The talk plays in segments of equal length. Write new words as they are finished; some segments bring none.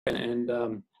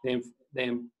and they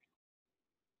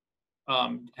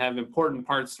have important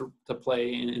parts to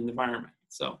play in the environment.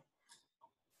 So,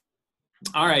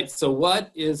 all right, so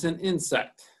what is an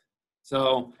insect?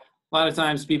 So a lot of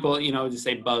times people, just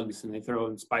say bugs and they throw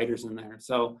in spiders in there.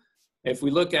 So if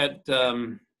we look at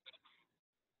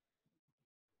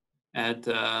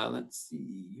let's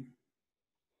see,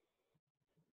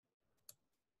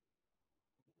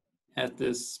 at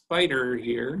this spider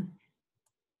here,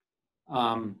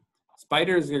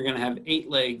 spiders are going to have 8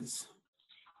 legs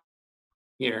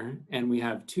here, and we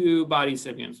have 2 body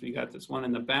segments. We got this one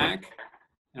in the back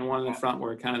and one in the front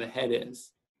where kind of the head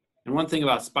is. And one thing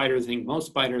about spiders, I think most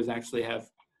spiders actually have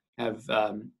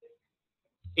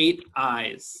 8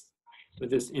 eyes with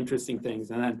just interesting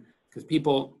things. And then, because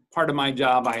part of my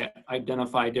job, I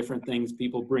identify different things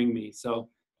people bring me. So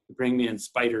they bring me in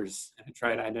spiders and I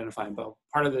try to identify them. But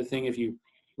part of the thing, if you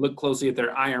look closely at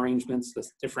their eye arrangements, the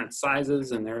different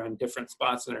sizes, and they're on different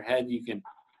spots in their head, you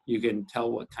can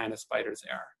tell what kind of spiders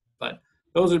they are. But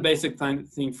those are basic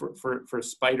things for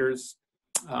spiders.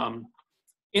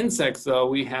 Insects,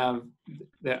 though,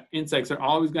 insects are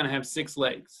always going to have 6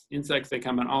 legs. Insects, they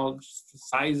come in all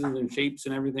sizes and shapes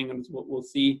and everything, and what we'll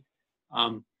see.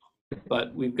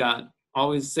 But we've got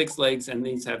always 6 legs, and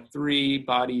these have 3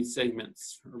 body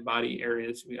segments or body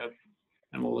areas we have,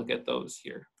 and we'll look at those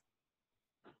here.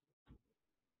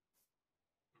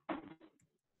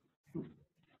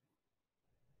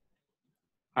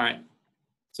 All right,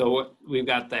 so we've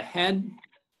got the head,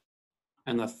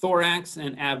 and the thorax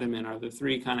and abdomen are the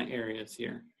 3 kind of areas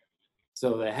here.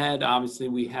 So the head, obviously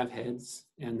we have heads,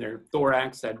 and their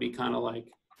thorax, that'd be kind of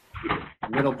like the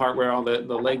middle part where all the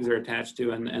legs are attached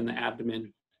to, and the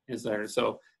abdomen is there.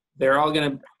 So they're all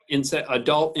going to,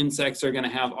 adult insects are going to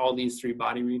have all these 3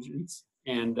 body regions,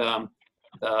 and the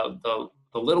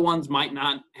little ones might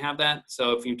not have that.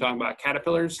 So if you're talking about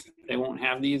caterpillars, they won't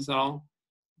have these all,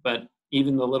 but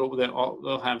even the little,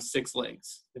 they'll have 6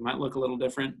 legs. They might look a little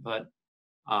different, but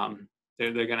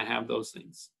they're going to have those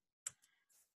things.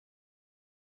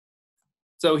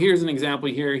 So here's an example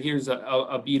here. Here's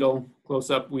a beetle. Close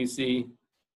up, we see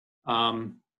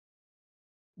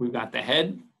we've got the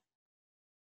head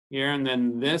here, and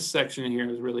then this section here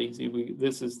is really easy.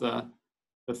 This is the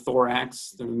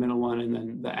thorax, the middle one, and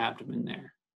then the abdomen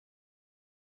there.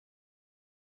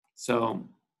 So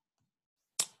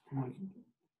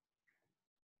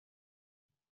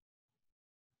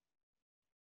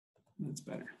that's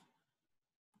better.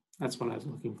 That's what I was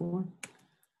looking for.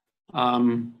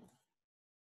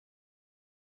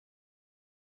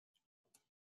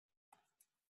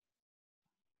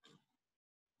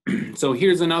 So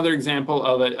here's another example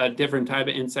of a different type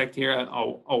of insect here,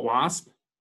 a wasp.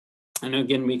 And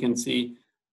again, we can see,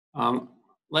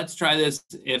 let's try this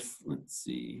let's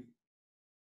see.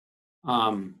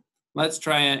 Let's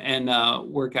try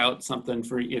and work out something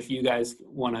for if you guys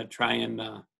want to try and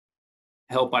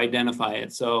help identify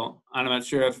it. So I'm not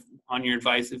sure if on your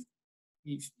advice,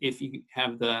 if you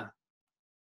have I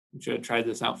should have tried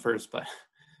this out first, but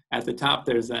at the top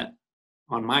there's that,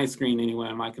 on my screen anyway,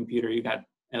 on my computer, you got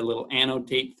a little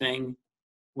annotate thing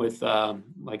with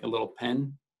like a little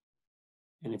pen.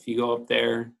 And if you go up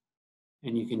there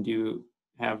and you can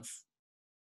have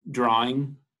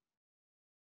drawing,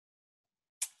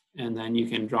 and then you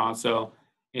can draw. So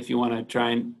if you want to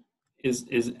try and,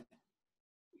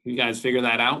 you guys figure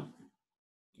that out?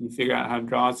 Can you figure out how to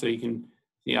draw so you can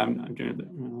see? I'm doing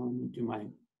let me do my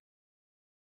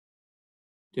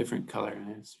different color.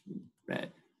 It's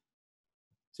red.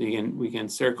 So we can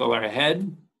circle our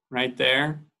head right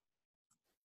there.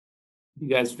 You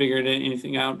guys figured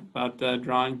anything out about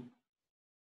drawing?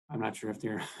 I'm not sure if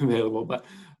they're available, but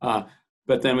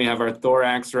then we have our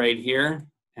thorax right here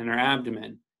and our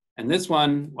abdomen. And this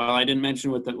one, while I didn't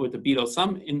mention with the beetle,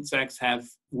 some insects have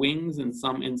wings and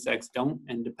some insects don't,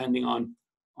 and depending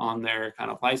on their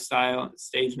kind of lifestyle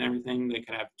stage and everything, they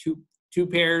could have two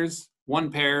pairs,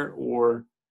 1 pair, or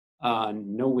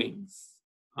no wings.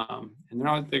 And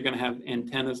they're going to have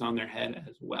antennas on their head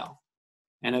as well.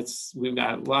 And we've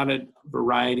got a lot of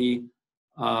variety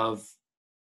of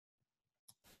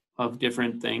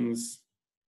different things,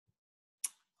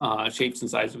 shapes and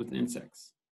sizes with insects.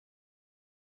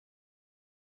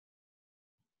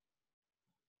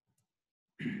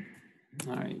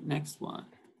 All right, next one.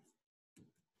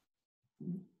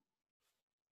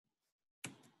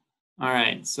 All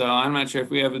right, so I'm not sure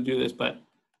if we ever do this, but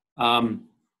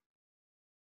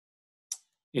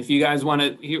if you guys want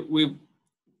to, we've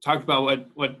talked about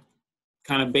what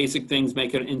kind of basic things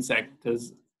make an insect.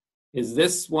 Is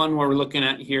this one where we're looking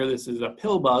at here, this is a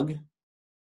pill bug.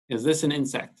 Is this an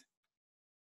insect?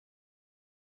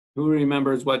 Who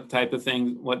remembers what type of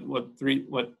things,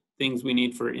 what things we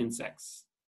need for insects?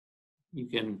 You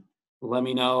can let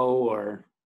me know, or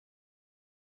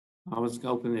I was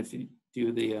hoping if you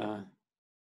do the,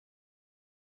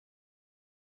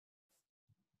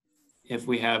 if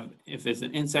it's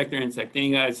an insect or insect.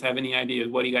 Any guys have any ideas?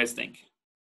 What do you guys think?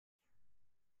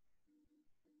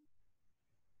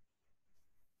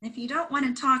 If you don't want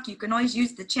to talk, you can always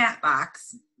use the chat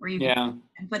box where you can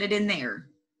and put it in there.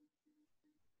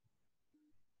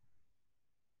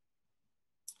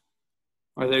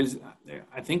 Or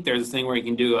I think there's a thing where you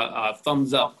can do a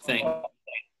thumbs up thing.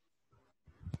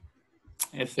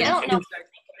 If I don't know what to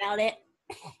think about it.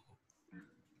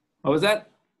 What was that?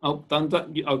 Oh, thumbs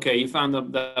up. Okay, you found the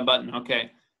button.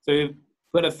 Okay. So you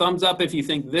put a thumbs up if you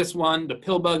think this one, the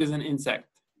pill bug, is an insect.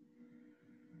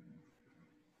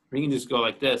 Or you can just go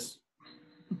like this.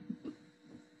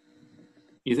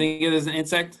 You think it is an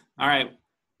insect? All right.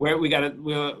 Where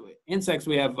insects,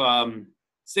 we have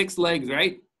 6 legs,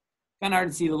 right? Kind of hard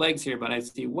to see the legs here, but I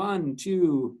see 1,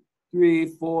 2, 3,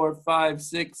 4, 5,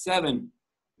 6, 7. And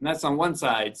that's on one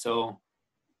side. So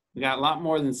we got a lot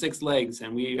more than 6 legs,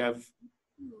 and we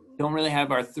don't really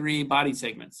have our 3 body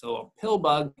segments. So a pill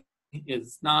bug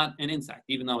is not an insect,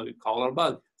 even though we call it a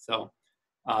bug. So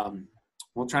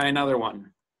we'll try another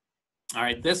one. All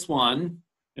right, this one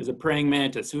is a praying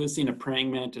mantis. Who has seen a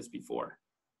praying mantis before?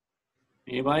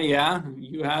 Anybody? Yeah,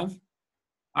 you have?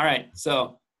 All right,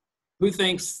 so who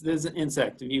thinks this is an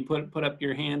insect? If you put up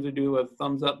your hand or do a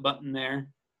thumbs up button there.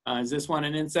 Is this one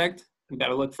an insect? We've got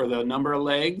to look for the number of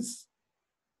legs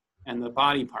and the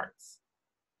body parts.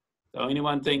 So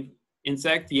anyone think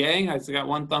insect? Yay, I still got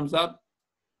 1 thumbs up.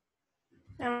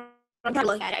 I'm trying to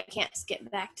look at it. I can't skip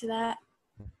back to that.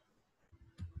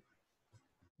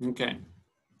 Okay.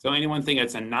 So anyone think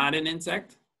it's not an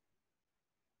insect?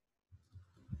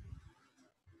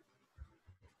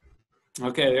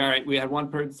 Okay, all right. We had one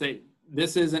person say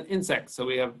this is an insect. So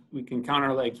we can count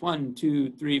our legs. 1,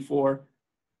 2, 3, 4.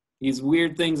 These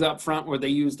weird things up front where they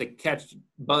use to catch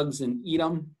bugs and eat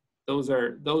them. Those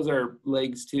are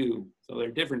legs too. So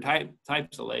they're different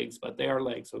types of legs, but they are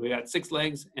legs. So we got 6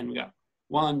 legs, and we got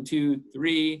 1, 2,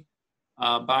 3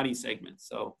 body segments.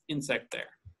 So insect there.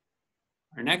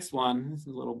 Our next one, this is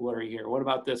a little blurry here. What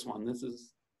about this one? This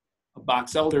is a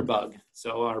box elder bug.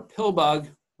 So our pill bug,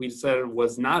 we said it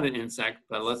was not an insect,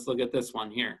 but let's look at this one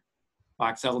here.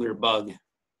 Box elder bug.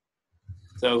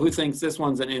 So who thinks this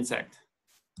one's an insect?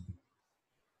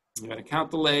 You got to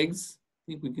count the legs.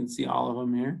 I think we can see all of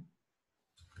them here.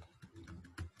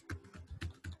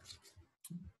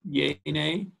 Yay,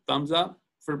 nay, thumbs up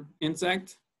for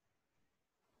insect.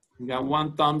 We got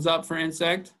 1 thumbs up for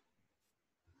insect.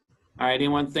 All right,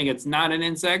 anyone think it's not an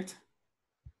insect?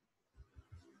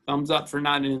 Thumbs up for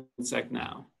not an insect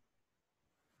now.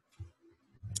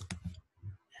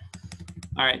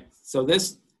 All right, so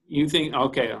this, you think,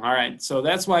 okay, all right. So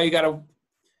that's why you gotta,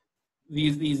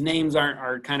 these names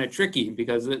are kind of tricky,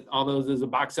 because although there's a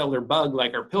box elder bug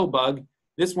like our pill bug,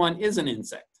 this one is an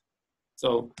insect.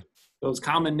 So those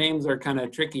common names are kind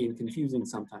of tricky and confusing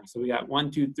sometimes. So we got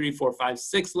 1, 2, 3, 4, 5,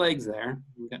 6 legs there.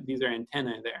 We got, these are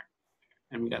antennae there.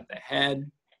 And we got the head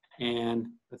and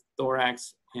the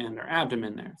thorax and our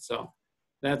abdomen there. So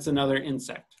that's another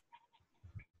insect.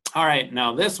 All right,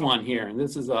 now this one here, and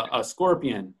this is a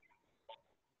scorpion.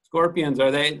 Scorpions,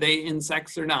 are they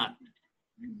insects or not?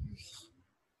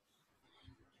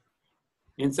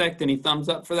 Insect, any thumbs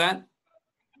up for that?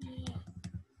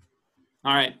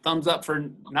 All right, thumbs up for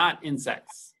not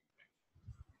insects.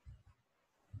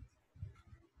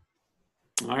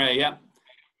 All right, yeah.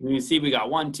 You see we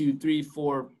got 1, 2, 3,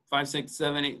 4, 5, 6,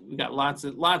 7, 8. We got lots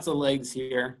of legs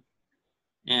here.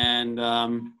 And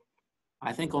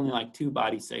I think only like 2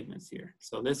 body segments here.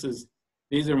 So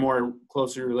these are more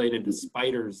closely related to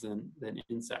spiders than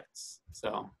insects.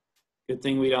 So good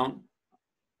thing we don't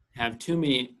have too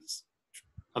many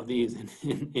of these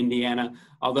in Indiana.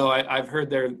 Although I've heard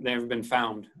they've been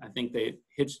found. I think they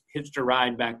hitched a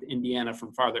ride back to Indiana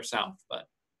from farther south, but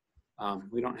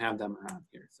we don't have them around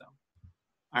here. So,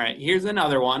 all right, here's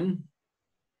another one.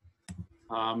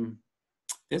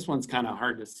 This one's kind of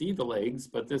hard to see the legs,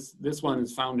 but this one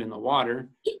is found in the water.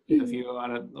 If you go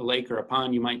out of a lake or a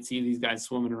pond, you might see these guys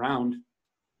swimming around.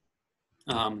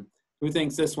 Who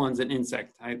thinks this one's an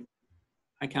insect? I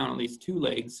count at least 2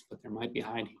 legs, but there might be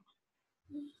hiding.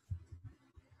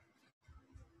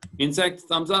 Insect,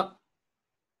 thumbs up.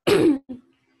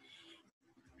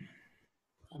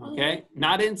 Okay,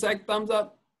 not insect, thumbs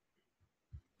up.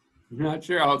 Not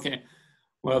sure. Okay.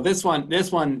 Well, this one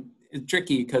is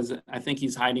tricky because I think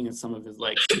he's hiding in some of his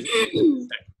legs.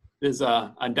 There's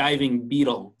a diving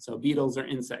beetle. So beetles are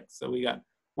insects. So we got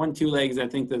 1, 2 legs. I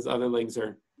think those other legs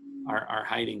are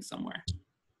hiding somewhere.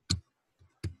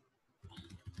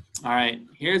 All right,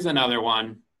 here's another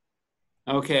one.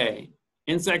 Okay,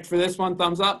 insect for this one,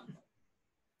 thumbs up.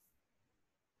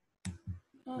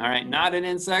 All right, not an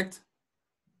insect,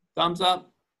 thumbs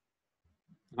up.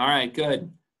 All right,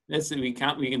 good. This we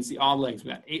can see all legs. We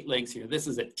got 8 legs here. This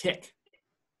is a tick.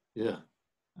 Yeah,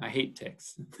 I hate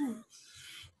ticks.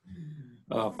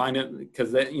 Find it,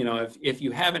 because you know, if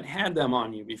you haven't had them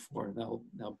on you before, they'll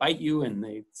bite you and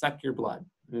they suck your blood.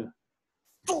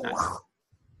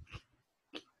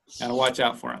 Gotta watch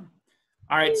out for them.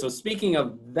 All right, so speaking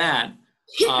of that,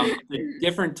 the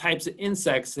different types of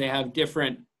insects, they have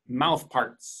different mouth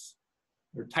parts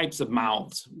or types of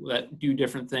mouths that do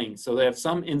different things. So they have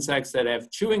some insects that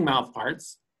have chewing mouth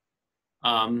parts,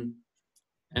 and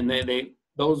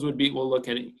those would be, we'll look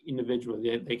at it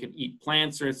individually. They could eat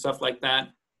plants or stuff like that,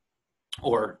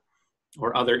 or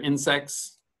other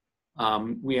insects.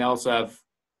 We also have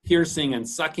piercing and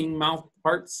sucking mouth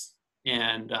parts,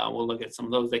 and we'll look at some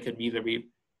of those. They could either be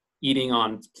eating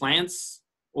on plants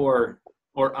or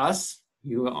us.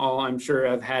 You all, I'm sure,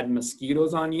 have had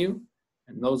mosquitoes on you,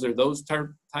 and those are those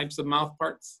types of mouth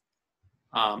parts.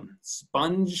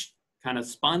 Sponge, kind of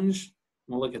sponge.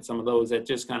 We'll look at some of those that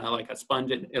just kind of like a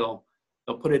sponge.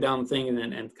 They'll put it down the thing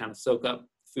and kind of soak up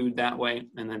food that way.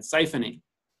 And then siphoning,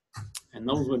 and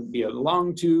those would be a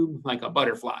long tube like a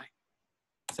butterfly.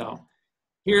 So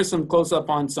here's some close up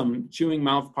on some chewing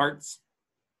mouth parts.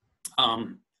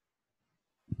 So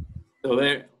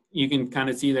there you can kind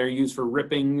of see they're used for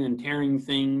ripping and tearing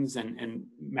things and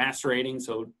macerating,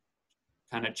 so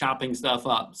kind of chopping stuff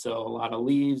up. So a lot of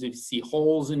leaves. If you see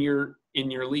holes in your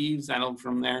leaves,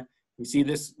 from there. You see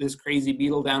this crazy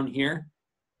beetle down here.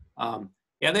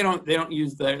 Yeah, they don't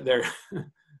use their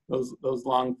those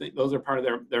long things. Those are part of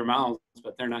their mouths,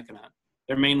 but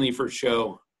they're mainly for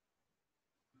show,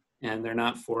 and they're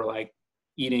not for like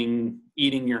eating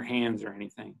your hands or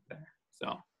anything there.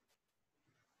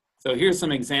 So here's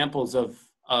some examples of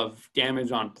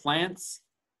damage on plants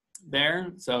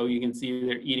there. So you can see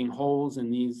they're eating holes in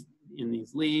these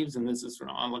leaves, and this is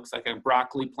looks like a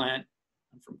broccoli plant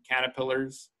from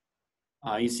caterpillars.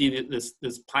 You see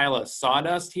this pile of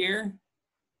sawdust here.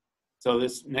 So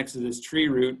this next to this tree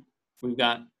root,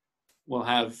 we'll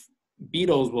have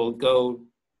beetles will go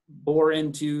bore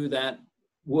into that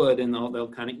wood, and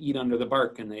they'll kind of eat under the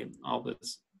bark, and all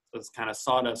this kind of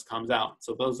sawdust comes out.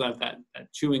 So those have that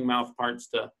chewing mouth parts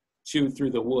to chew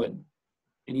through the wood.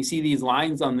 And you see these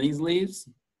lines on these leaves?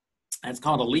 That's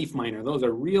called a leaf miner. Those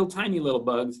are real tiny little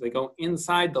bugs. They go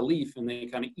inside the leaf and they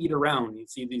kind of eat around. You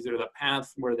see these are the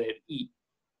paths where they eat.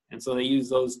 And so they use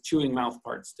those chewing mouth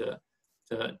parts to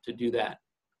do that.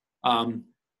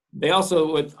 They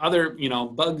also, with other,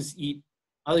 bugs eat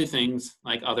other things,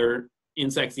 like other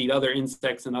insects eat other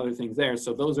insects and other things there.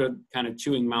 So those are kind of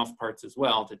chewing mouth parts as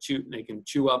well. They can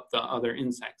chew up the other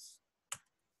insects.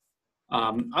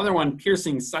 Other one,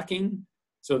 piercing, sucking.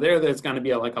 So there's going to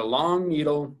be like a long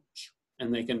needle,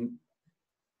 and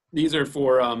these are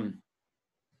for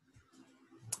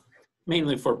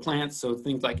mainly for plants. So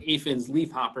things like aphids,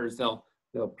 leafhoppers, they'll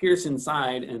pierce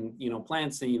inside, and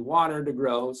plants need water to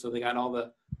grow, so they got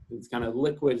all these kind of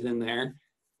liquids in there,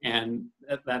 and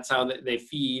that's how they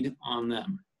feed on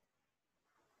them.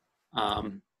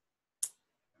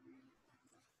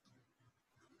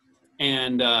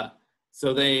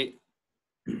 So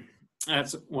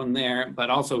that's one there, but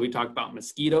also we talked about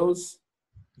mosquitoes.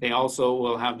 They also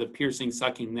will have the piercing,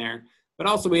 sucking there, but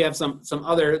also we have some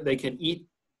other, they can eat.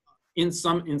 In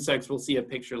some insects, we'll see a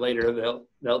picture later,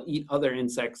 they'll eat other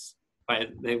insects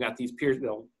they've got these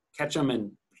they'll catch them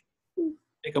and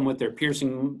pick them with their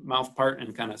piercing mouth part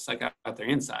and kind of suck out their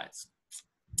insides.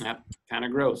 Yep, kind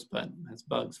of gross, but that's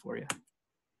bugs for you.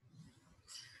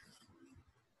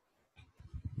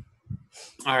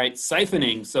 All right,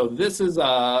 siphoning. So this is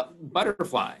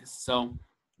butterflies. So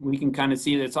we can kind of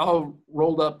see that it's all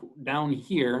rolled up down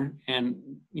here, and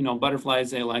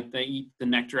butterflies, they eat the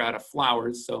nectar out of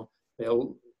flowers. So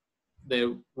they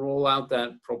roll out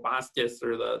that proboscis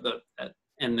or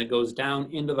and it goes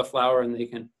down into the flower, and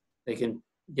they can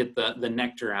get the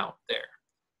nectar out there,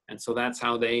 and so that's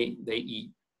how they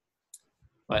eat.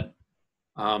 But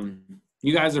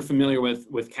you guys are familiar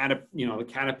with the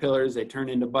caterpillars. They turn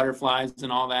into butterflies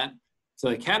and all that. So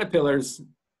the caterpillars,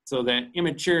 so the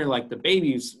immature, like the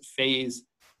baby's phase,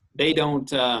 they don't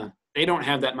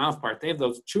have that mouth part. They have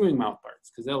those chewing mouth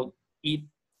parts because they'll eat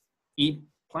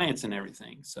plants and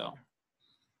everything. So,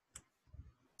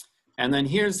 and then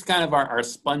here's kind of our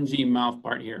spongy mouth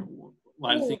part here.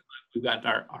 I think we've got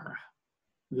our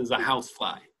this is a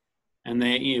housefly, and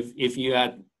if you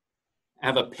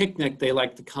have a picnic, they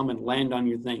like to come and land on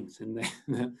your things, and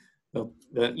they'll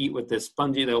eat with this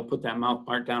spongy. They'll put that mouth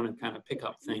part down and kind of pick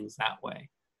up things that way.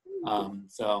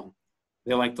 So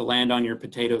they like to land on your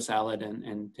potato salad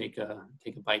and take a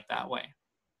bite that way.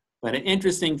 But an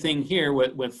interesting thing here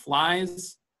with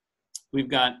flies,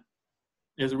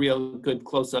 there's a real good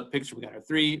close-up picture. We got our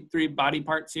three body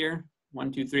parts here,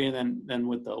 1, 2, 3, and then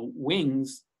with the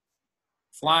wings,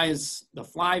 the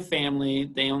fly family,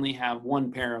 they only have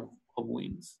one pair of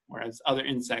wings, whereas other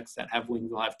insects that have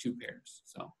wings will have 2 pairs.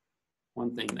 So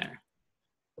one thing there.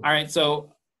 All right,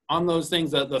 so on those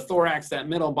things, the thorax, that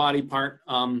middle body part,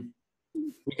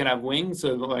 we could have wings.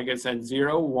 So like I said,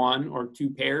 0, 1, or 2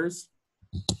 pairs.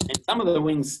 And some of the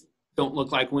wings don't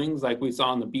look like wings like we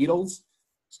saw in the beetles.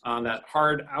 That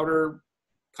hard outer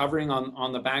covering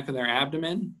on the back of their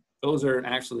abdomen, those are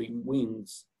actually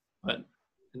wings, but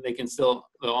they'll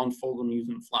unfold them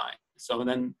using the fly. So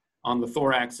then on the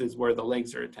thorax is where the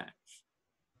legs are attached.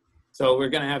 So we're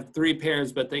going to have 3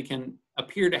 pairs, but they can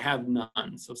appear to have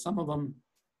none. So some of them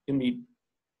can be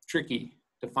tricky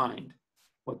to find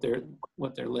what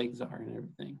their legs are and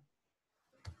everything.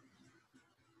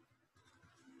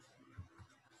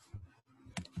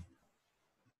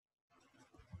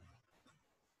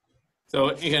 So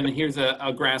again, here's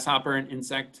a grasshopper, an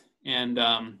insect, and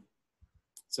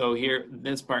so here,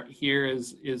 this part here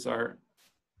is our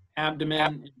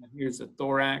abdomen, and here's the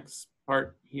thorax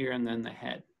part here, and then the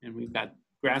head. And we've got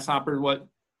grasshopper. What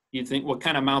do you think? What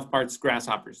kind of mouth parts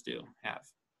grasshoppers have?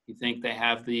 You think they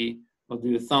have we'll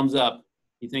do a thumbs up.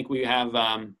 You think we have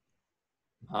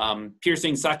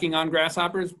piercing sucking on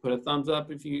grasshoppers? Put a thumbs up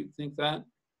if you think that.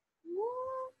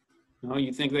 No,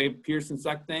 you think they pierce and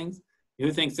suck things?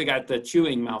 Who thinks they got the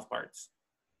chewing mouth parts?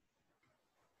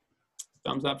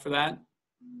 Thumbs up for that.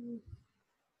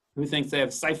 Who thinks they have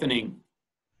siphoning?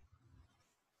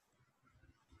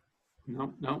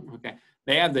 No, okay.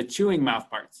 They have the chewing mouth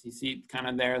parts. You see kind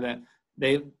of there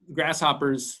that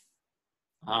grasshoppers,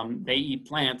 they eat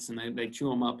plants and they chew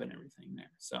them up and everything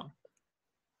there, so.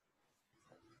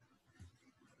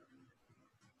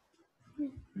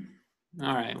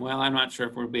 All right, well, I'm not sure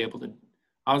if we'll be able to,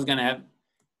 I was gonna have,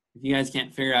 if you guys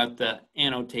can't figure out the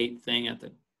annotate thing at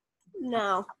the.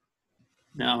 No.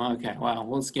 No, okay, well,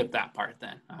 we'll skip that part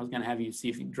then. I was gonna have you see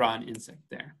if you can draw an insect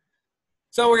there.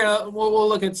 So we'll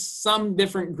look at some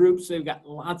different groups. We've got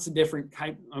lots of different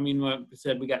type. I mean, what I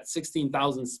said, we got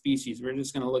 16,000 species. We're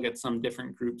just gonna look at some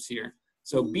different groups here.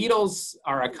 So beetles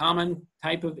are a common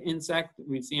type of insect.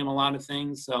 We see them a lot of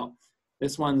things. So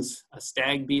this one's a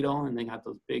stag beetle, and they got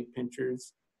those big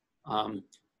pinchers.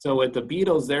 So with the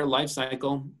beetles, their life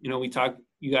cycle,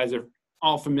 you guys are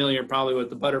all familiar probably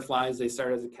with the butterflies. They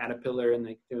start as a caterpillar and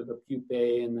they do the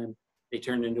pupae and then they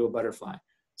turn into a butterfly.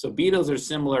 So beetles are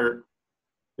similar.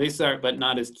 They start, but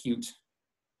not as cute.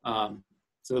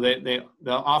 So they'll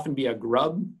often be a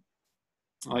grub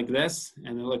like this.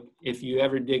 And look, if you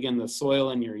ever dig in the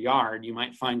soil in your yard, you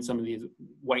might find some of these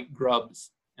white grubs,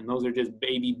 and those are just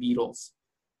baby beetles.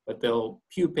 But they'll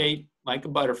pupate like a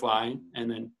butterfly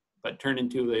but turn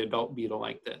into the adult beetle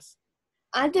like this.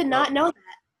 I did not know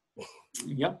that.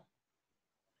 Yep.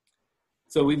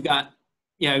 So we've got,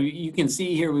 you can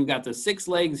see here, we've got the 6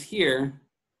 legs here,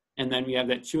 and then we have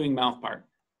that chewing mouth part.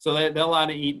 So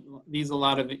they'll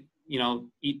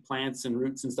eat plants and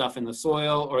roots and stuff in the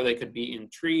soil, or they could be in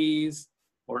trees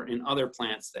or in other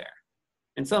plants there.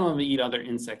 And some of them eat other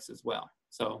insects as well.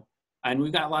 So, and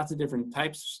we've got lots of different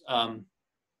types.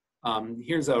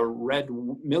 Here's a red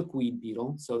milkweed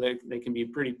beetle. So they can be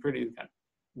pretty. They've got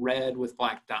red with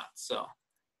black dots. So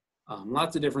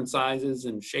lots of different sizes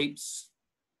and shapes.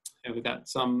 And we've got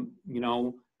some,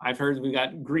 I've heard we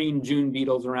got green June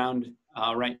beetles around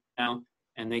right now,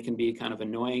 and they can be kind of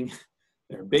annoying.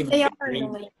 They're big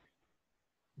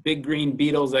green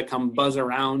beetles that come buzz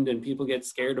around and people get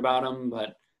scared about them,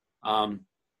 but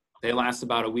they last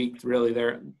about a week. Really,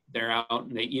 they're out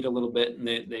and they eat a little bit and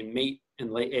they mate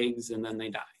and lay eggs and then they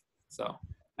die. So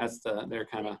that's their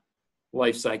kind of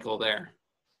life cycle there.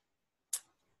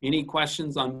 Any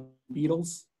questions on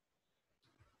beetles?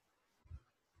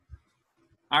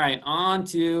 All right, on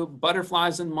to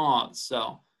butterflies and moths.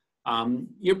 So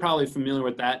you're probably familiar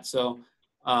with that. So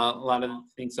a lot of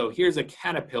things. So here's a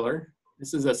caterpillar.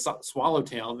 This is a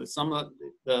swallowtail. Some of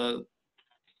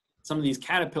these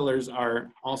caterpillars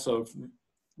are also,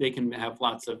 they can have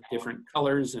lots of different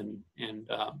colors and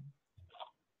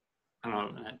I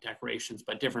don't know, not decorations,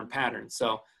 but different patterns.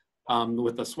 So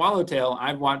with the swallowtail,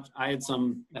 I had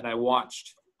some that I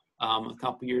watched a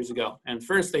couple years ago. And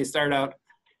first they start out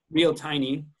real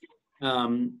tiny,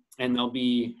 and they'll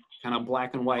be kind of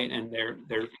black and white, and their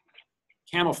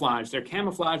camouflage. They're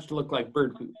camouflaged to look like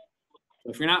bird poop. So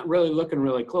if you're not really looking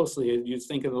really closely, you just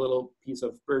think of a little piece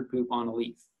of bird poop on a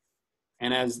leaf.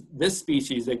 And as this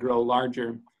species, they grow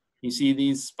larger. You see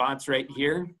these spots right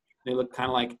here? They look kind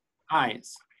of like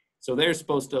eyes. So they're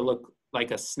supposed to look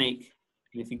like a snake.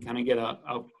 And if you kind of get a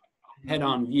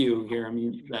head-on view here, I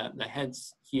mean, the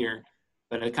head's here,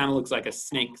 but it kind of looks like a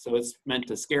snake. So it's meant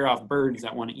to scare off birds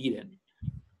that want to eat it.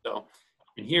 So,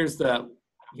 and here's the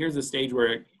stage where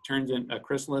it turns into a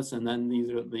chrysalis, and then these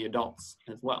are the adults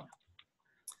as well.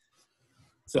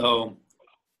 So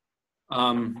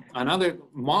another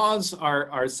moths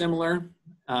are similar.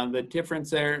 The difference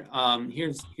there,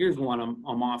 here's one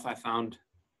a moth I found.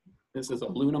 This is a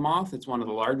Luna moth. It's one of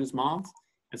the largest moths.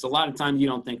 It's a lot of times you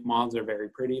don't think moths are very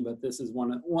pretty, but this is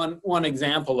one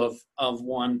example of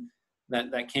one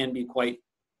that can be quite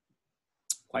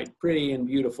pretty and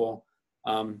beautiful.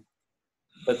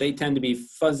 But they tend to be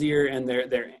fuzzier, and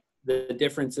the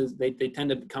difference is they tend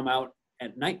to come out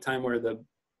at nighttime where the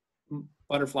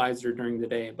butterflies are during the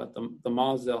day, but the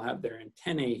moths, they'll have their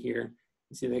antennae here.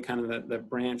 You see they kind of the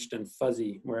branched and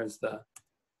fuzzy, whereas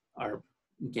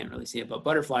you can't really see it, but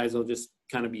butterflies will just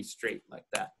kind of be straight like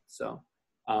that. So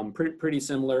pretty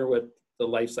similar with the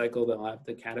life cycle. They'll have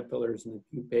the caterpillars and the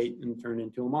pupate and turn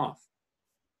into a moth.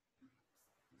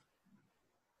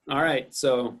 All right,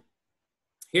 so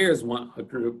here's a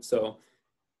group. So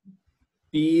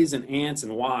bees and ants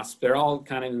and wasps, they're all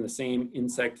kind of in the same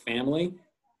insect family.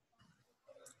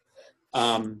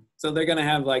 So they're gonna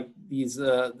have like these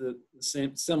the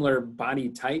same similar body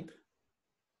type.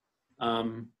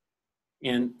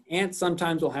 And ants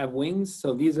sometimes will have wings.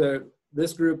 So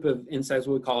this group of insects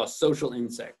we call a social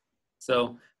insect.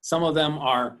 So some of them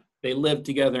they live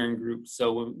together in groups.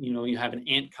 So, you know, you have an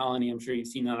ant colony, I'm sure you've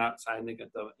seen that outside, they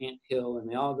got the ant hill and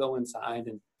they all go inside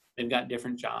and they've got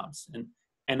different jobs.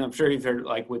 And I'm sure you've heard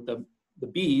like with the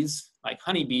bees, like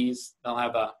honeybees, they'll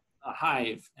have a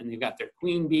hive and they've got their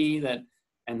queen bee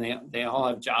and they all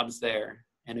have jobs there.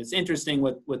 And it's interesting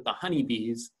with the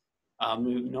honeybees,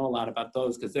 we know a lot about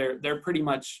those because they're pretty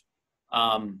much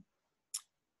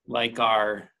like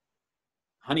our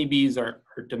honeybees are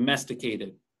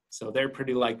domesticated. So they're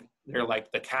they're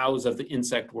like the cows of the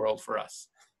insect world for us.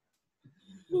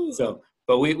 So,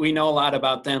 but we know a lot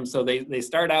about them. So they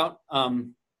start out,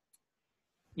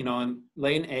 you know, and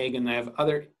lay an egg, and they have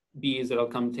other bees that'll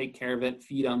come take care of it,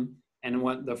 feed them, and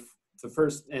what the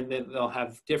first, and then they'll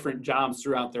have different jobs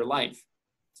throughout their life.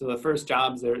 So the first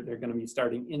jobs they're going to be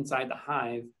starting inside the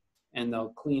hive, and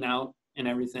they'll clean out and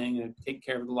everything and take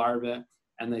care of the larvae,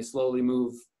 and they slowly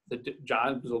move. The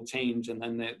jobs will change, and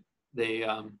then the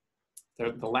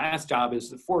last job is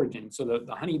the foraging. So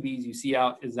the honeybees you see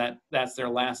out that's their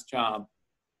last job,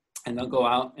 and they'll go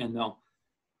out and they'll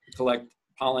collect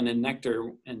pollen and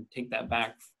nectar and take that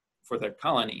back for their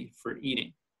colony for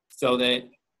eating. So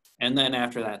and then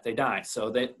after that they die.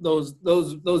 So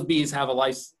those bees have a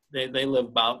life. They live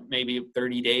about maybe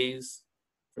 30 days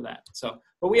for that. So,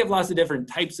 but we have lots of different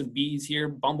types of bees here.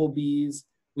 Bumblebees.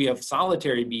 We have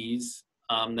solitary bees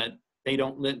that they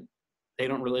don't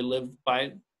really live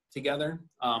together.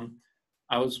 But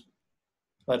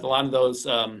a lot of those,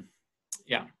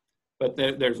 yeah. But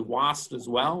there's wasps as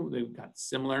well. They've got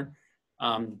similar,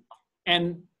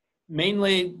 and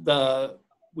mainly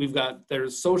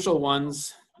there's social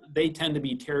ones. They tend to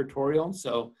be territorial.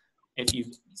 So if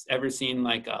you've ever seen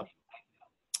like a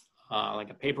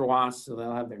paper wasp, so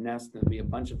they'll have their nest and there'll be a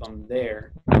bunch of them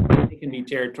there. They can be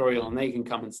territorial and they can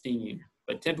come and sting you.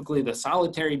 But typically the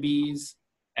solitary bees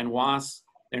and wasps,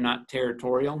 they're not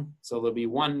territorial. So there'll be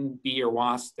one bee or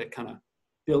wasp that kind of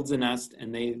builds a nest,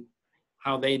 and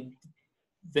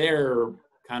their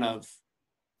kind of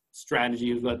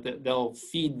strategy is that they'll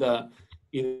feed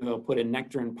either they'll put a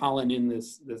nectar and pollen in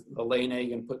the lay an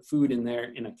egg and put food in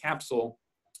there in a capsule,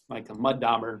 like a mud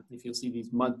dauber. If you'll see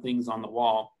these mud things on the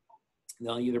wall,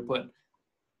 they'll either put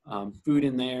food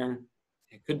in there.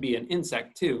 It could be an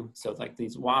insect too. So like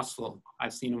these wasps,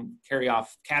 I've seen them carry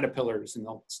off caterpillars, and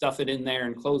they'll stuff it in there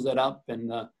and close it up, and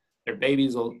their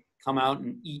babies will come out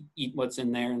and eat what's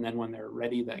in there, and then when they're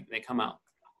ready, they come out.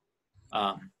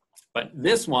 But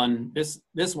this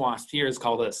wasp here is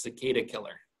called a cicada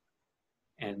killer.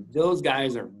 And those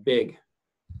guys are big.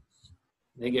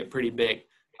 They get pretty big.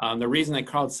 The reason they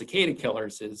call it cicada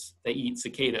killers is they eat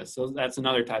cicadas. So that's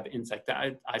another type of insect.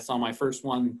 I saw my first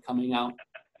one coming out.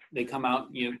 They come out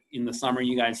in the summer.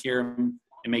 You guys hear them.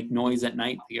 They make noise at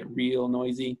night. They get real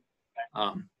noisy.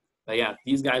 But yeah,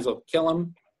 these guys will kill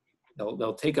them.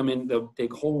 They'll take them in. They'll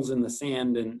dig holes in the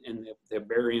sand and they'll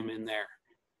bury them in there.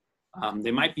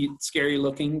 They might be scary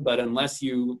looking, but unless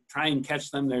you try and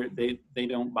catch them, they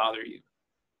don't bother you.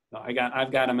 So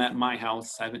I've got them at my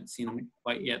house. I haven't seen them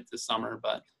quite yet this summer,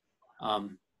 but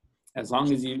as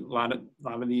long as a lot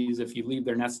of these, if you leave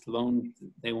their nest alone,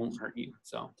 they won't hurt you.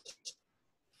 So,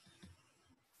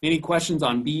 any questions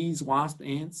on bees, wasps,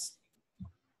 ants?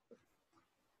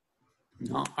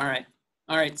 No. All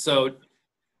right. So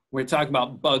we're talking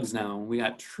about bugs now. We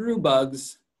got true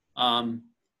bugs.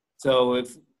 So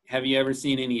have you ever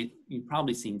seen any? You've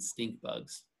probably seen stink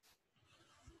bugs.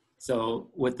 So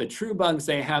with the true bugs,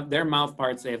 they have their mouth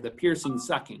parts, they have the piercing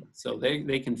sucking. So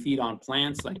they can feed on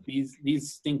plants like these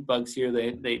stink bugs here,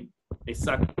 they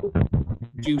suck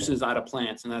juices out of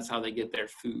plants, and that's how they get their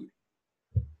food.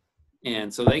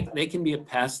 And so they can be a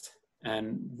pest,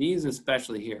 and these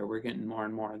especially here, we're getting more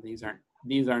and more. These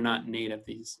are not native,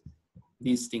 these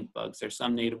stink bugs. There's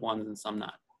some native ones and some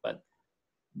not. But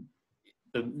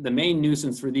the main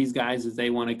nuisance for these guys is they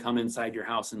want to come inside your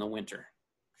house in the winter.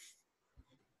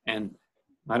 And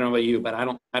I don't know about you, but I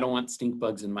don't want stink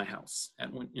bugs in my house at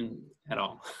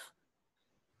all.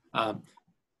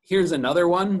 Here's another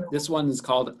one. This one is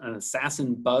called an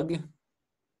assassin bug.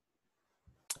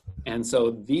 And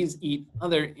so these eat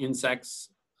other insects,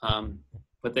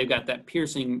 but they've got that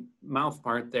piercing mouth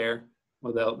part there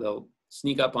where they'll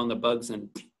sneak up on the bugs and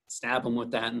stab them with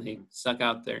that, and they suck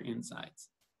out their insides.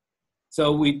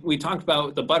 So we talked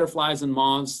about the butterflies and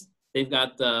moths. They've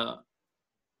got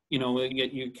you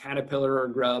get your caterpillar or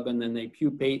grub, and then they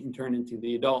pupate and turn into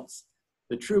the adults.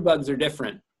 The true bugs are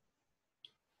different.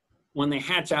 When they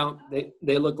hatch out,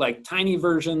 they look like tiny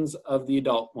versions of the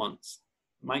adult ones.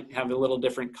 Might have a little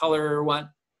different color or what,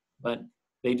 but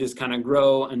they just kind of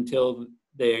grow until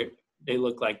they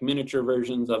look like miniature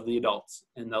versions of the adults,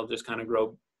 and they'll just kind of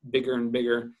grow bigger and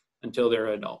bigger until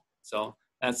they're adult. So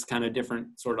that's kind of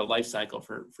different sort of life cycle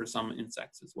for some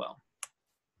insects as well.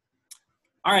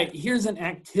 All right, here's an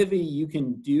activity you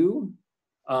can do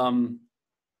at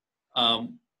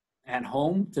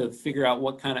home to figure out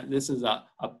what kind of, this is a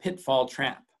pitfall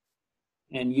trap.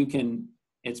 And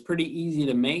it's pretty easy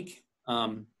to make.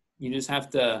 You just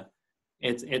have to,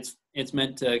 it's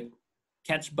meant to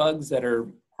catch bugs that are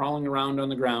crawling around on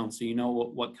the ground, so you know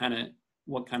what kind of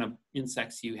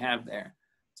insects you have there.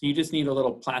 So you just need a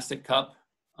little plastic cup,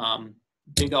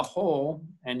 dig a hole,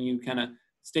 and you kind of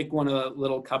stick one of the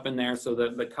little cup in there so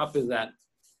that the cup is at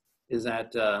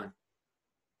the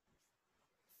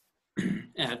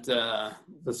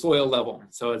soil level.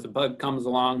 So as a bug comes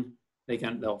along,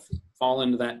 they'll fall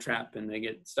into that trap and they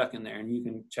get stuck in there, and you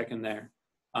can check in there.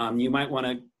 You might want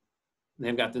to,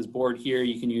 they've got this board here,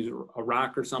 you can use a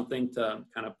rock or something to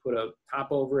kind of put a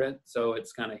top over it so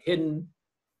it's kind of hidden.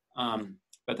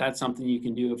 But that's something you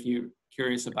can do if you're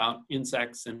curious about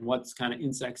insects and what kind of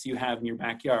insects you have in your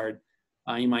backyard.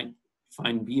 You might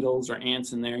find beetles or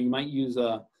ants in there. You might use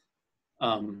a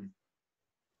kind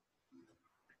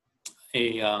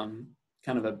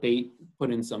of a bait,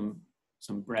 put in some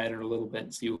bread or a little bit,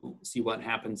 and see what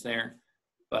happens there.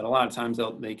 But a lot of times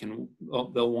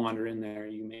they'll wander in there.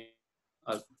 You may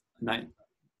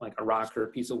like a rock or a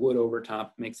piece of wood over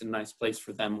top makes a nice place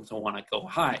for them to want to go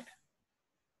hide.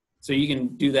 So you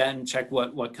can do that and check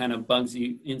what kind of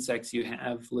insects you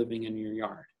have living in your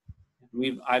yard.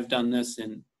 I've done this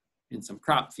in some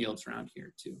crop fields around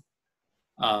here too.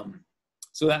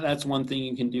 So that's one thing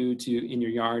you can do in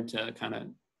your yard to kind of,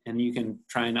 and you can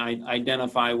try and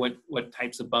identify what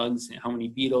types of bugs, how many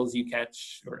beetles you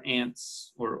catch, or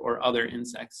ants, or other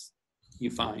insects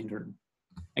you find, or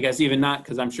I guess even not,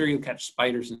 because I'm sure you'll catch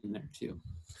spiders in there too.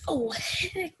 Oh,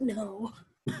 heck no.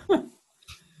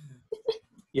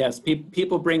 Yes,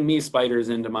 people bring me spiders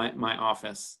into my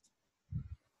office,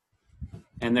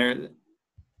 and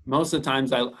most of the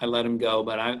times I let them go,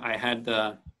 but I had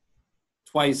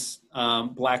twice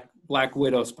black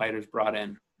widow spiders brought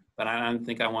in, but I don't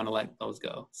think I want to let those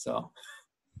go. So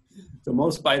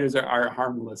most spiders are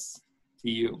harmless to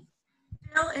you.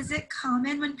 Bill, is it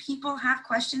common when people have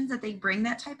questions that they bring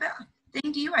that type of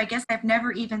thing to you? I guess I've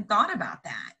never even thought about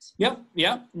that. Yep.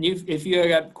 If you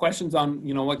got questions on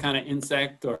what kind of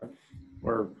insect or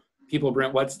people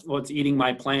bring what's eating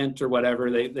my plant or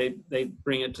whatever, they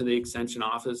bring it to the extension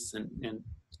office and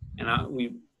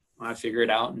I figure it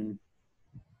out. And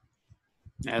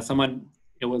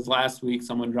it was last week,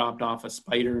 someone dropped off a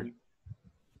spider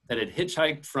that had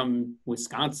hitchhiked from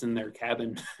Wisconsin, their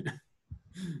cabin.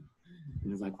 He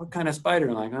was like, "What kind of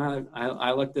spider?" I'm like,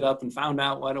 I looked it up and found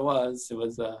out what it was. It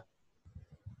was a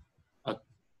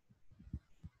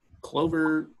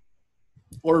clover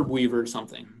orb weaver or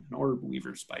something, an orb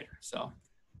weaver spider. So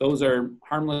those are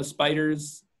harmless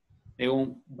spiders. They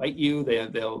won't bite you.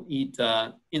 They'll eat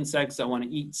insects that want to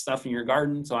eat stuff in your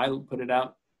garden. So I put it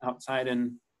outside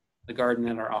in the garden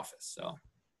at our office. So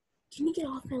Can you get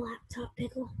off my laptop,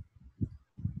 Pickle?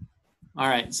 All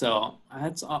right, so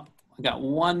that's all. I got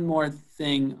one more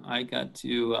thing I got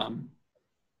to,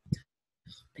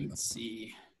 let's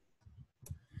see.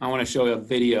 I want to show you a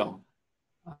video.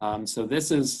 So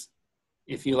this is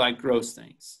if you like gross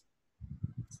things.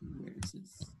 Where is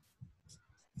this?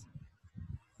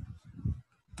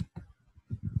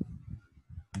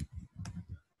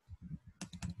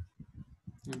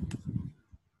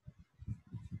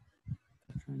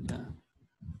 Trying to.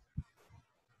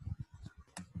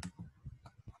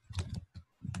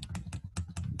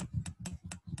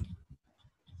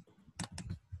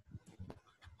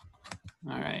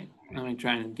 All right, let me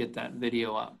try and get that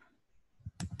video up.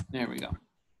 There we go.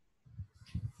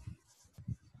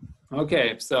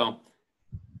 Okay, so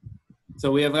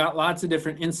we have got lots of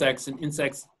different insects, and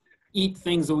insects eat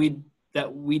things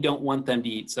that we don't want them to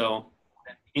eat. So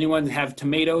anyone have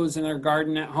tomatoes in their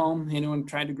garden at home? Anyone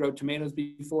tried to grow tomatoes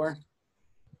before?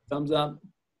 Thumbs up.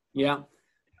 Yeah.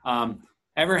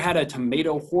 Ever had a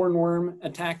tomato hornworm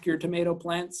attack your tomato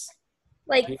plants?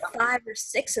 Like 5 or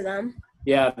 6 of them.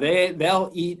 Yeah,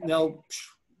 they'll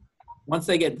once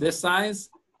they get this size,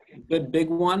 a good big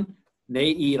one, they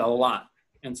eat a lot.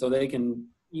 And so they can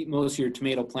eat most of your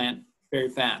tomato plant very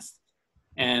fast.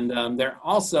 And they're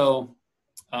also,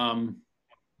 other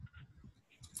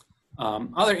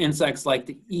insects like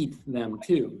to eat them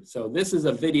too. So this is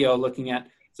a video looking at,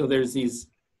 so there's these,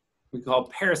 we call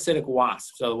parasitic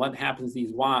wasps. So what happens,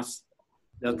 these wasps,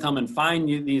 they'll come and find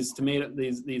you these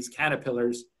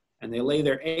caterpillars, and they lay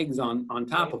their eggs on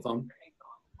top of them.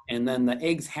 And then the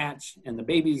eggs hatch and the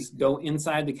babies go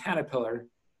inside the caterpillar,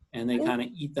 and they kind of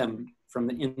eat them from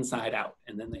the inside out,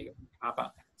 and then they pop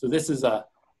out. So this is a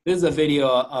video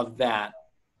of that.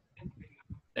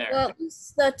 There. Well,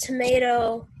 it's the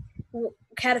tomato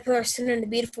caterpillar sending the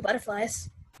beautiful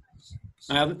butterflies.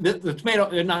 The tomato,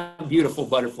 they're not beautiful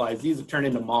butterflies. These have turned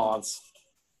into moths.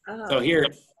 Oh. So here,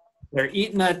 they're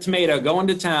eating that tomato, going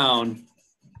to town.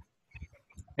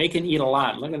 They can eat a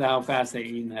lot. Look at how fast they're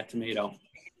eating that tomato.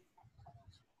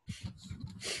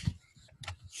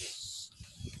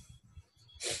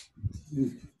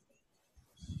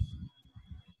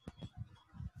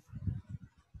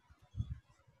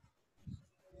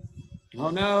 Oh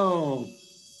no.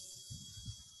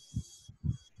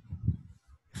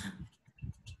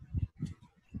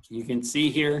 You can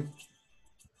see here,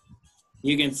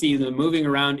 you can see them moving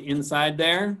around inside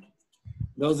there.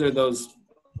 Those are those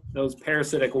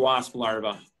parasitic wasp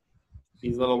larvae,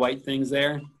 these little white things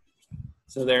there.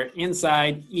 So they're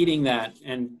inside eating that,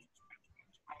 and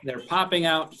they're popping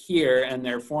out here, and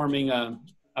they're forming a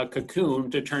cocoon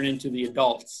to turn into the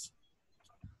adults.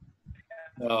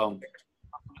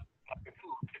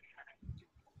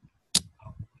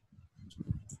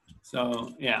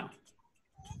 So yeah,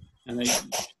 and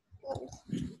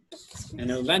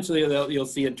eventually you'll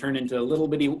see it turn into a little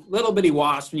bitty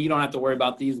wasp, and you don't have to worry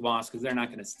about these wasps because they're not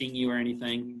going to sting you or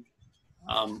anything.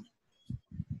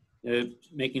 They're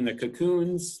making the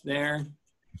cocoons there.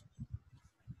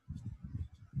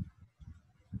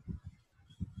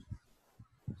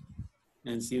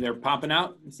 And see, they're popping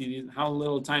out. See how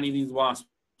little tiny these wasps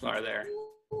are there.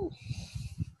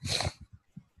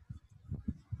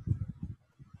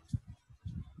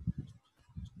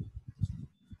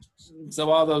 So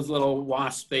all those little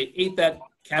wasps, they ate that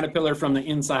caterpillar from the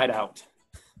inside out.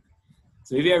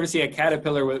 So if you ever see a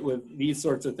caterpillar with these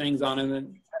sorts of things on it,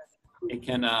 it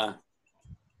can,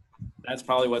 that's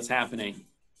probably what's happening.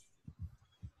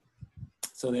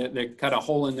 So they cut a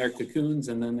hole in their cocoons,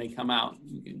 and then they come out.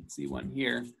 You can see one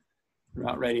here. They're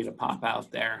about ready to pop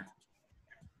out there.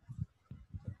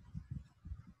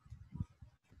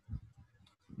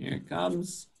 Here it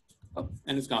comes. Oh,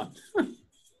 and it's gone.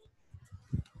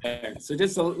 There. So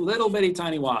just a little bitty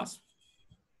tiny wasp.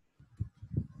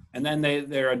 And then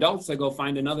they're adults that go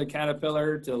find another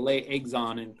caterpillar to lay eggs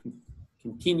on and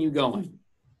continue going.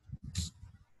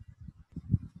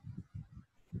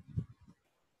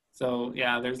 So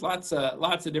yeah, there's lots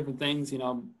of different things. You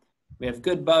know, we have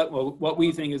good what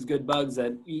we think is good bugs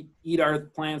that eat our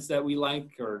plants that we like,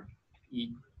 or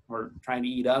trying to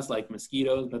eat us, like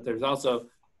mosquitoes. But there's also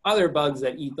other bugs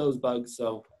that eat those bugs.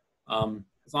 So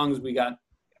as long as we got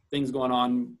things going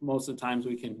on, most of the times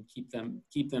we can keep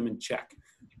them in check.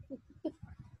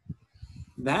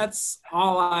 That's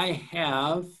all I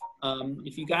have.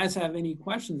 If you guys have any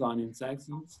questions on insects,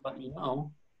 you just let me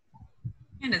know.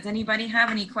 And does anybody have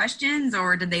any questions,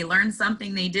 or did they learn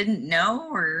something they didn't know,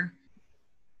 or?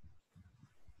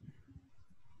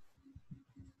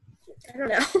 I don't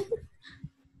know.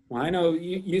 Well, I know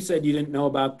you said you didn't know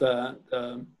about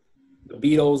the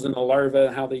beetles and the larvae,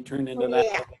 how they turn into that.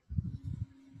 Yeah.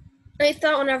 I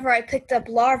thought whenever I picked up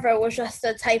larva, it was just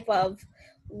a type of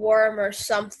worm or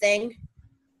something.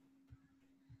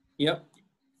 Yep.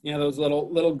 Yeah, those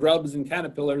little grubs and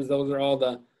caterpillars, those are all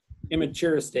the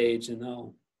immature stage, and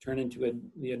they'll turn into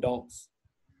the adults.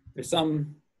 There's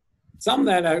some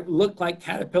that look like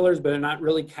caterpillars, but are not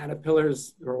really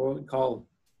caterpillars, or what we call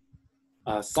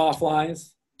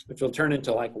sawflies, which will turn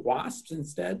into like wasps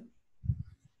instead.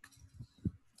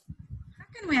 How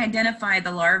can we identify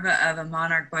the larva of a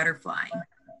monarch butterfly?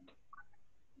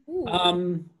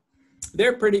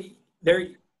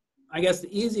 I guess the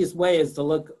easiest way is to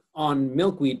look on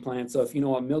milkweed plants. So if you know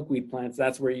what milkweed plants,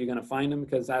 that's where you're going to find them,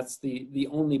 because that's the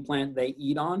only plant they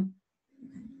eat on.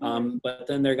 But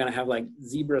then they're going to have like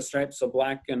zebra stripes, so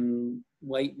black and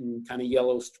white and kind of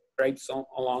yellow stripes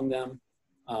along them.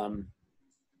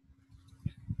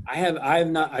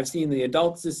 I've seen the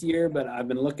adults this year, but I've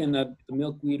been looking at the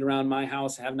milkweed around my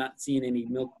house. I have not seen any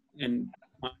milk and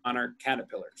monarch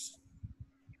caterpillars.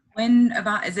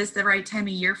 Is this the right time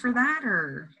of year for that,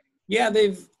 or? Yeah,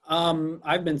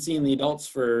 I've been seeing the adults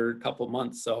for a couple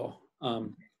months. So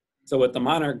with the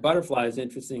monarch butterflies,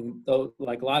 interesting though,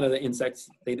 like a lot of the insects,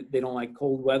 they don't like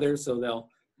cold weather, so they'll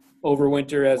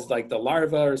overwinter as like the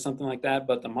larva or something like that.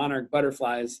 But the monarch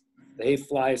butterflies, they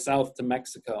fly south to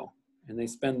Mexico, and they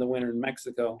spend the winter in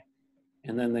Mexico,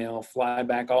 and then they'll fly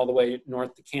back all the way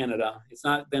north to Canada. It's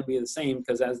not going to be the same,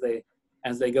 because as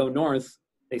they go north,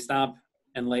 they stop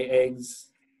and lay eggs.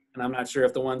 And I'm not sure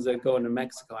if the ones that go into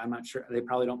Mexico, I'm not sure, they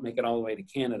probably don't make it all the way to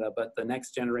Canada, but the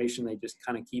next generation, they just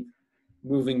kind of keep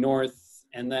moving north.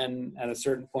 And then at a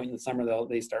certain point in the summer,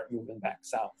 they start moving back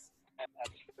south.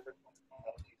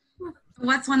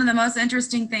 What's one of the most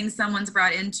interesting things someone's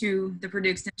brought into the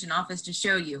Purdue Extension office to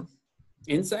show you?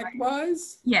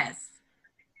 Insect-wise? Yes.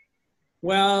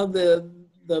 Well,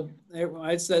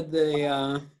 I said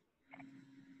the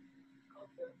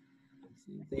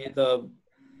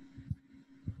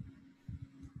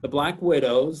black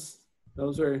widows,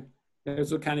 those were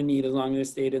kind of neat, as long as they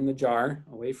stayed in the jar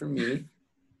away from me.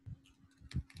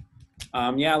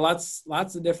 Yeah, lots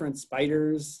of different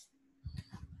spiders.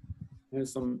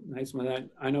 There's some nice one.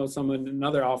 I know in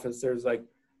another office, there's like,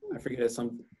 I forget,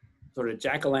 some sort of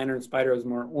jack-o'-lantern spider was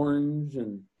more orange,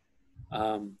 and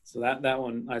so that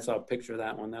one, I saw a picture of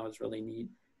that one. That was really neat.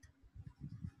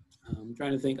 I'm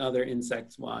trying to think other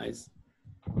insects wise.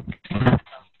 I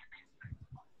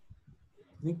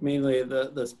think mainly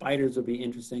the spiders would be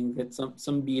interesting. Get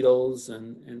some beetles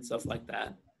and stuff like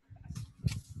that.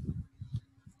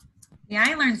 Yeah,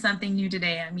 I learned something new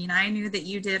today. I mean, I knew that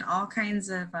you did all kinds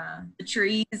of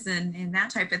trees and that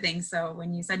type of thing. So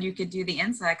when you said you could do the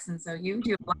insects, and so you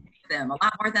do a lot of them, a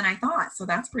lot more than I thought. So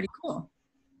that's pretty cool.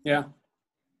 Yeah.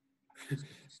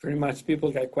 Pretty much,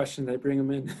 people got questions, I bring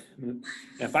them in.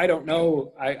 If I don't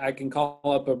know, I can call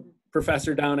up a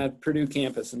professor down at Purdue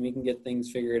campus, and we can get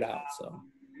things figured out. So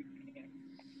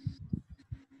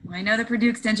well, I know the Purdue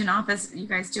Extension office, you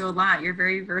guys do a lot. You're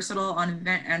very versatile on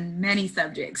many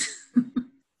subjects. So,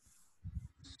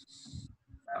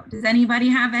 does anybody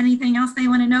have anything else they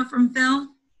want to know from Phil?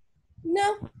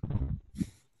 No.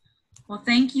 Well,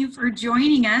 thank you for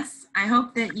joining us. I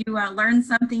hope that you learned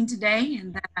something today,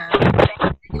 and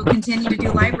that you'll continue to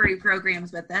do library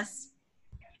programs with us.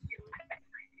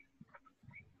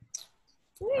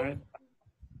 all right.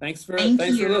 Thanks for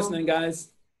listening, guys.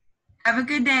 Have a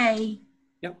good day.